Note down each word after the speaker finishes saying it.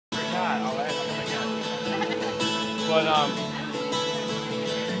But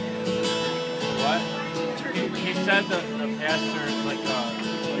what? He said the pastor, like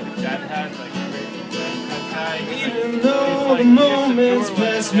the deadhead, like that guy. Even though the moments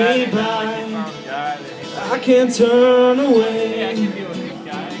pass me by, I can't turn away. Hey, I can be with this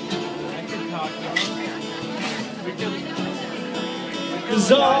guy. I can talk to him. 'Cause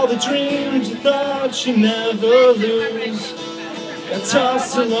all the dreams you thought you'd never lose got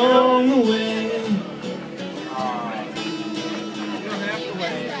tossed along the way.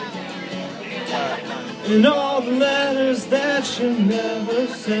 And all the letters that you never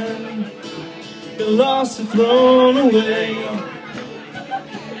sent got lost and thrown away.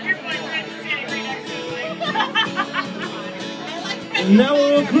 And now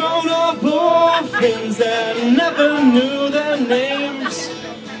we're grown-up orphans that never knew their names.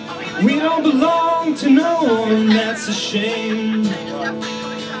 We don't belong to no one, that's a shame.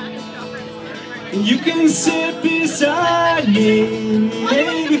 You can sit beside me,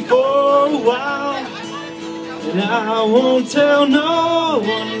 maybe for a while, and I won't tell no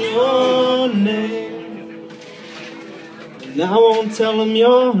one your name. And I won't tell them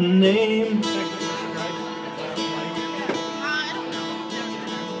your name.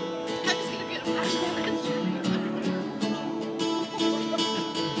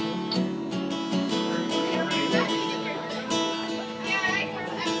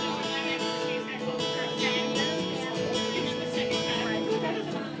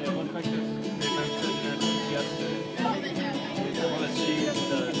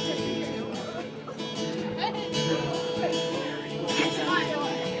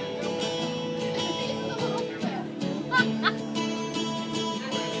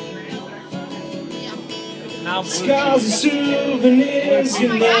 Scars and souvenirs you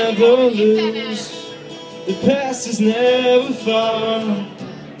never lose. The past is never far.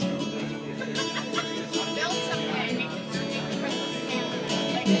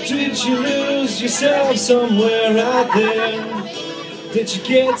 Did you lose yourself somewhere out there? Did you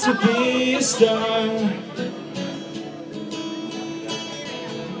get to be a star?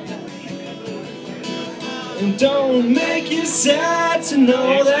 And don't make you sad to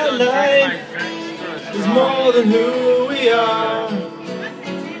know that life is more than who we are.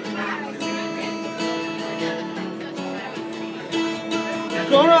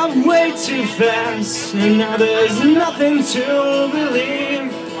 Grown up way too fast, and now there's nothing to believe.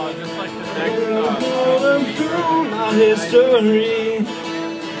 Going through my history,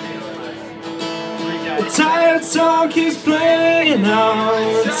 the tired song keeps playing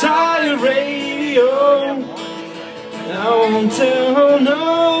on the tired radio. I won't tell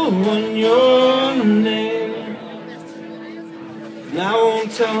no one your name. I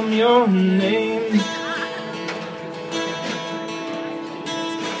won't tell them your name.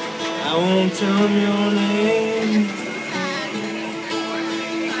 I won't tell them your name.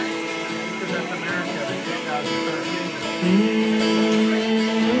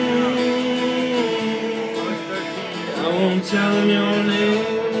 I won't tell them your name.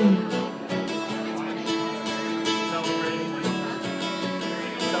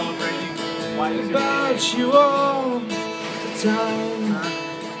 About you all the time,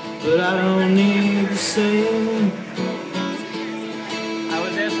 but I don't need the same. I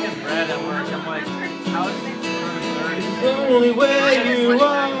was asking Brad at work, I'm like, how is he The only way you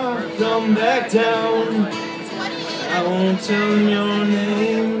are, come back down. I won't tell him your name.